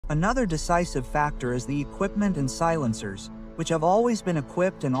Another decisive factor is the equipment and silencers, which have always been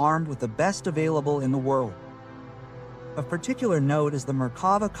equipped and armed with the best available in the world. Of particular note is the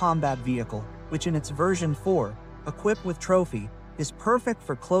Merkava combat vehicle, which in its version 4, equipped with trophy, is perfect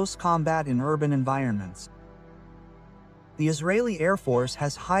for close combat in urban environments. The Israeli Air Force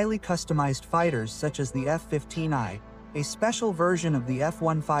has highly customized fighters such as the F-15I, a special version of the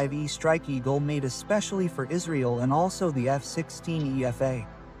F-15E Strike Eagle made especially for Israel, and also the F-16 EFA.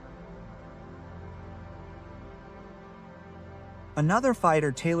 Another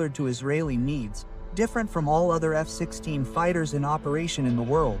fighter tailored to Israeli needs, different from all other F-16 fighters in operation in the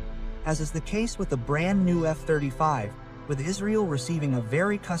world, as is the case with the brand new F-35, with Israel receiving a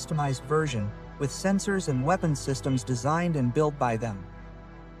very customized version, with sensors and weapons systems designed and built by them.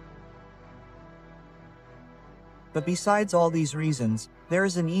 But besides all these reasons, there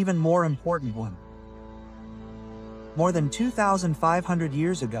is an even more important one. More than 2,500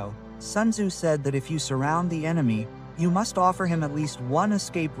 years ago, Sun Tzu said that if you surround the enemy, you must offer him at least one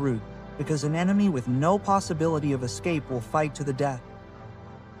escape route, because an enemy with no possibility of escape will fight to the death.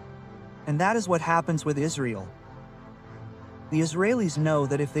 And that is what happens with Israel. The Israelis know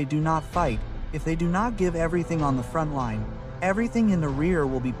that if they do not fight, if they do not give everything on the front line, everything in the rear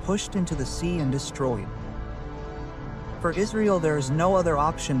will be pushed into the sea and destroyed. For Israel there is no other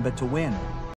option but to win,